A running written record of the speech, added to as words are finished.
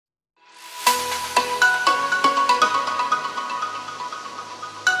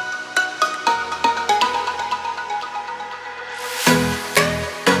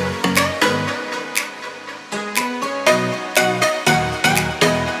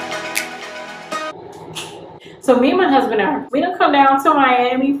So me and my husband we done come down to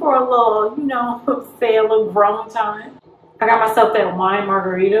Miami for a little, you know, say a little grown time. I got myself that wine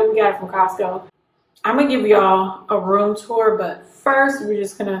margarita. We got it from Costco. I'm gonna give y'all a room tour, but first we're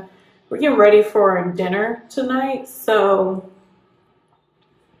getting ready for dinner tonight. So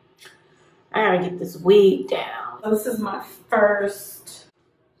I gotta get this wig down. This is my first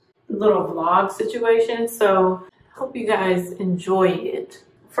little vlog situation, so hope you guys enjoy it.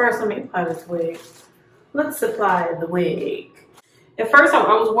 First, let me apply this wig. Let's apply the wig. At first, I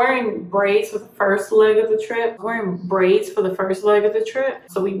was wearing braids for the first leg of the trip.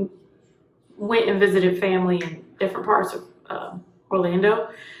 So we went and visited family in different parts of Orlando.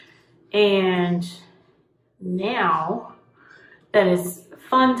 And now that it's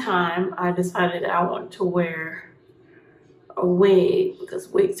fun time, I decided I want to wear a wig because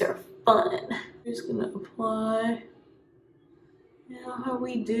wigs are fun. I'm just gonna apply, you know how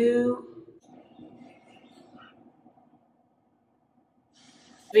we do.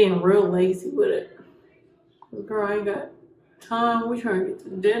 Being real lazy with it. Girl, I ain't got time. We trying to get to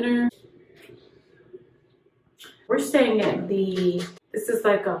dinner. We're staying at this is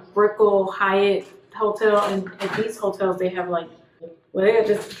like a Brickell Hyatt hotel, and at these hotels they have like, well, they have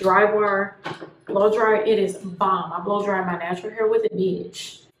this dry wire blow dry. It is bomb. I blow dry my natural hair with it,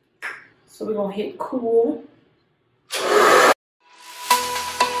 bitch. So we're gonna hit cool.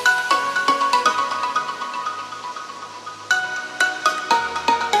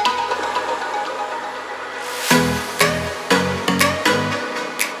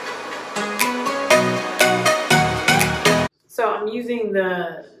 So I'm using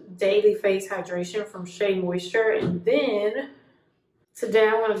the Daily Face Hydration from Shea Moisture, and then today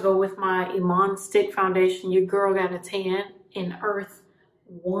I'm gonna go with my Iman Stick Foundation. Your girl got a tan in Earth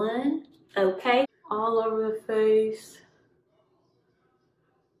 1, okay? All over the face,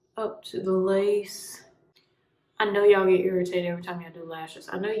 up to the lace. I know y'all get irritated every time y'all do lashes.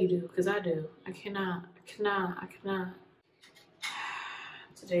 I know you do, because I do. I cannot.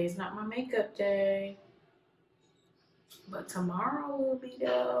 Today is not my makeup day. But tomorrow will be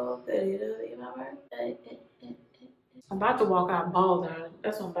though. You know, I'm about to walk out bald on it.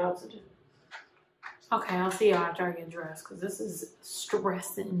 That's what I'm about to do. Okay, I'll see y'all after I get dressed because this is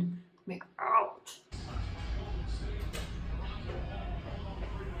stressing me out.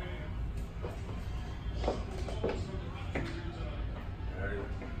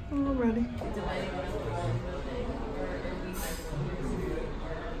 I'm ready.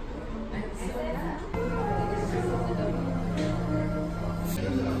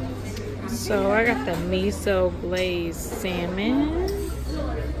 So I got the miso glazed salmon,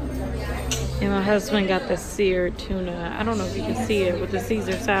 and my husband got the seared tuna. I don't know if you can see it with the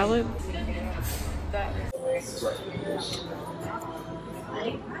Caesar salad.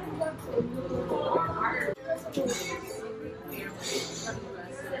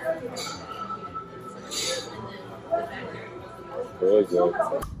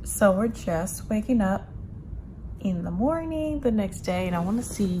 So we're just waking up in the morning the next day, and I want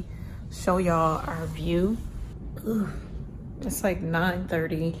to show y'all our view. Ugh. It's like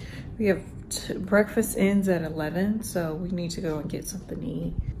 9:30. We have breakfast ends at 11, so we need to go and get something to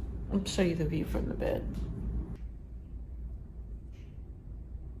eat. I'll show you the view from the bed.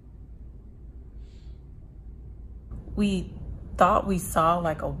 We thought we saw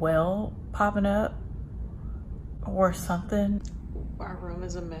like a well popping up or something. Our room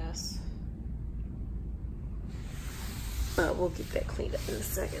is a mess, but we'll get that cleaned up in a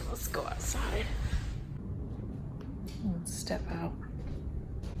second. Let's go outside. Let's step out.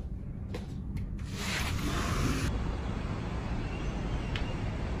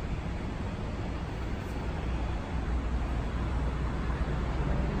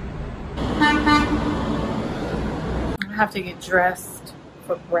 I have to get dressed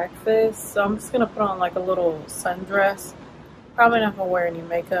for breakfast, so I'm just gonna put on like a little sundress. Probably not gonna wear any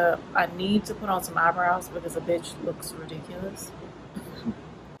makeup. I need to put on some eyebrows because a bitch looks ridiculous.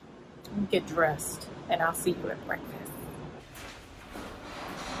 Get dressed and I'll see you at breakfast.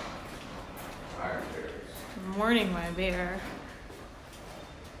 Good morning, my bear.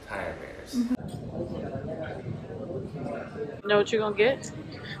 Tire bears. Know what you're gonna get?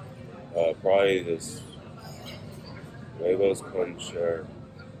 Probably this huevos con Chorizos.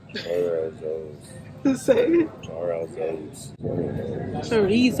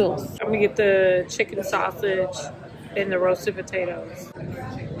 I'm gonna get the chicken sausage and the roasted potatoes.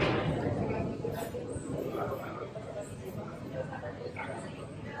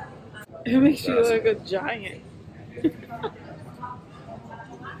 It makes you look like a giant.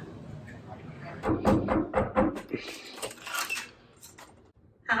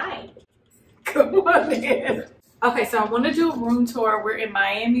 Hi. Come on in. Okay, so I want to do a room tour. We're in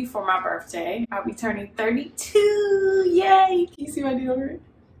Miami for my birthday. I'll be turning 32. Yay! Can you see my deodorant?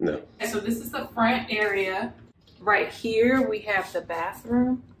 No. And so this is the front area. Right here we have the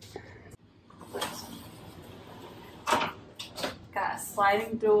bathroom. Got a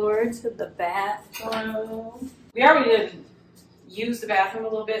sliding door to the bathroom. We already did use the bathroom a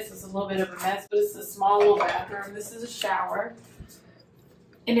little bit, so it's a little bit of a mess, but it's a small little bathroom. This is a shower.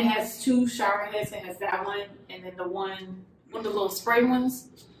 And it has two shower heads. It has that one and then the one of the little spray ones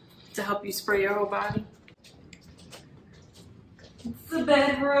to help you spray your whole body. It's the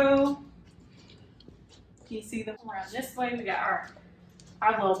bedroom. Can you see them around this way? We got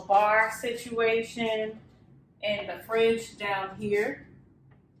our little bar situation and the fridge down here.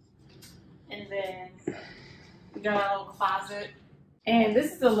 And then we got our little closet. And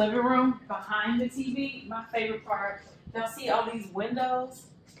this is the living room behind the TV. My favorite part. Y'all see all these windows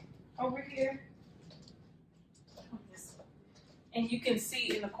over here? And you can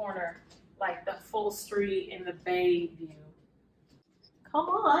see in the corner like the full street and the bay view. Come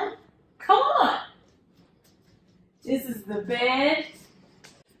on. Come on. This is the bed.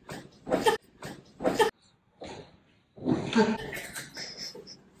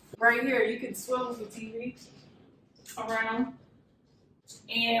 Right here, you can swivel the TV around.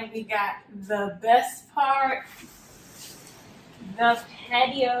 And we got the best part, the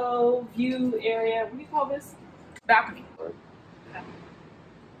patio view area. What do you call this? Balcony.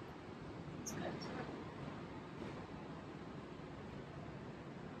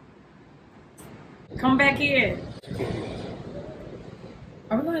 Come back here.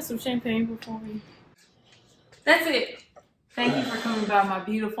 Are we gonna have some champagne before we? That's it. Thank you for coming by my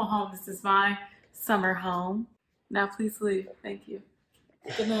beautiful home. This is my summer home. Now please leave. Thank you.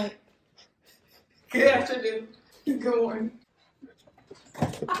 Good night. Good afternoon. Good morning.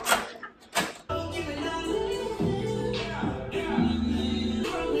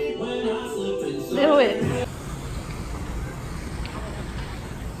 Do it.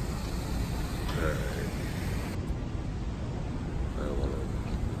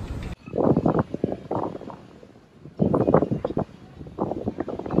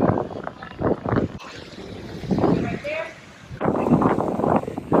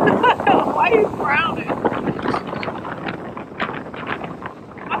 Why are you frowning?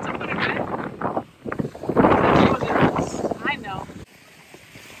 What's up with it, man? I know.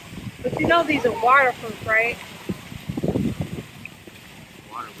 But you know these are waterproof, right?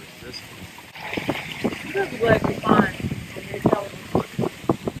 Water resistant. You guys will be fine.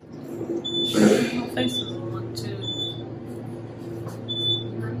 My face doesn't look too.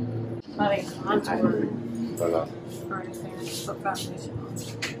 Not a contour or anything. I just put foundation on.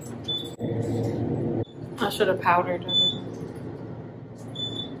 I should have powdered it.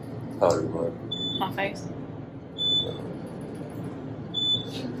 Powder what? My face. I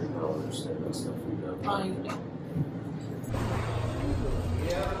don't understand that stuff. Oh, you do.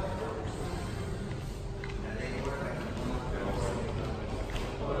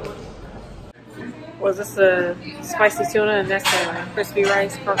 Was this a spicy tuna and that's a crispy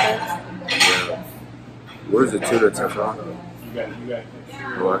rice croquettes? Yeah. Where's the tuna teflon?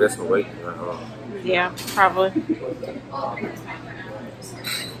 Well, I guess I'm waiting. Yeah, probably.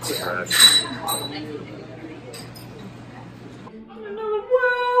 Trash.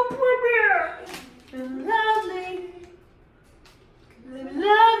 Lovely.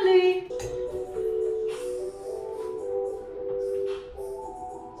 Lovely.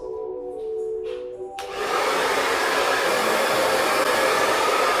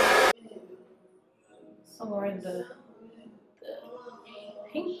 So we're in the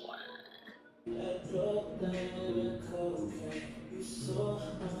pink one.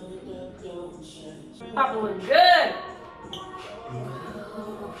 Papa look good.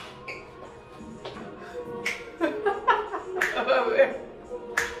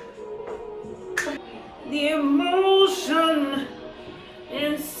 The emotion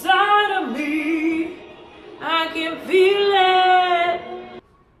inside of me, I can feel it.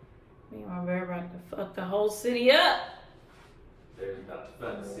 Me and my bear about to fuck the whole city up. They're about to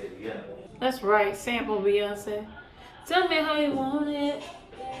fuck the city up. That's right, sample Beyonce. Tell me how you want it.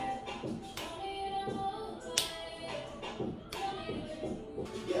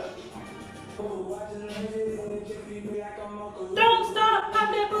 Don't stop, pop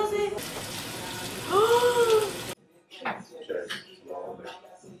that pussy.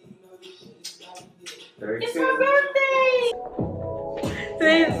 It's my birthday.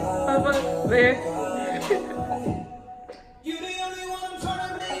 Say it, Papa Bear.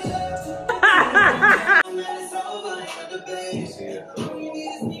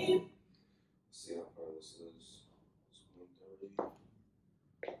 See how far this is?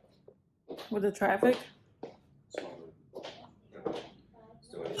 With the traffic?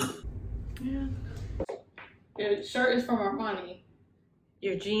 Yeah. Your shirt is from Armani.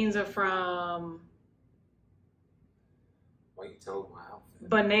 Your jeans are from... Why you tell my outfit?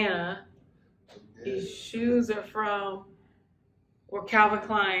 Banana. These shoes are from... or Calvin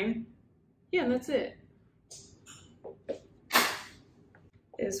Klein. Yeah, that's it.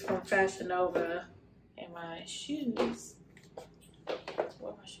 It's from Fashion Nova. And my shoes...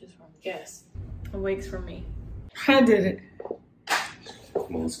 What are my shoes from? Guess. Awakes from me. I did it.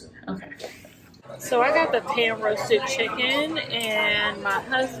 Okay. So I got the pan roasted chicken, and my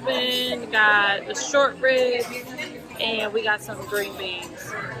husband got the short ribs, and we got some green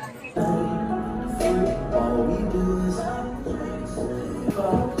beans.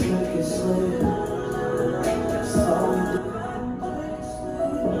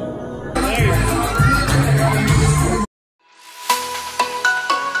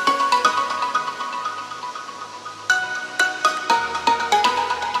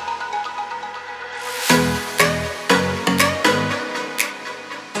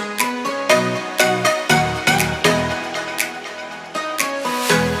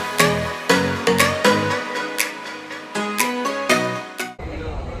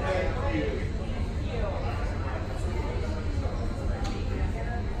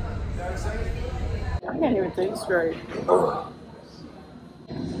 I can't even think straight.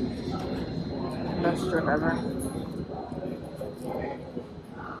 Best trip ever.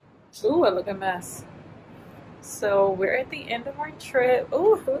 Ooh, I look a mess. So we're at the end of our trip.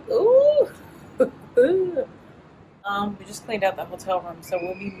 Ooh. We just cleaned out the hotel room, so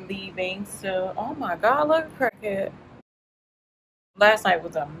we'll be leaving. So, oh my God, look at Cricket. Last night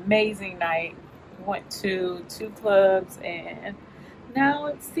was an amazing night. We went to 2 clubs, and now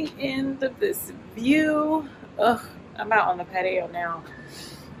it's the end of this view. Ugh, I'm out on the patio now.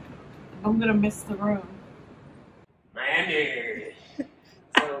 I'm gonna miss the room. Mandy! It's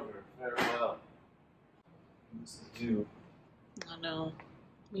over. Farewell. This is you. I know.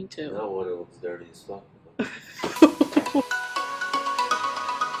 Me too. That one looks dirty as fuck.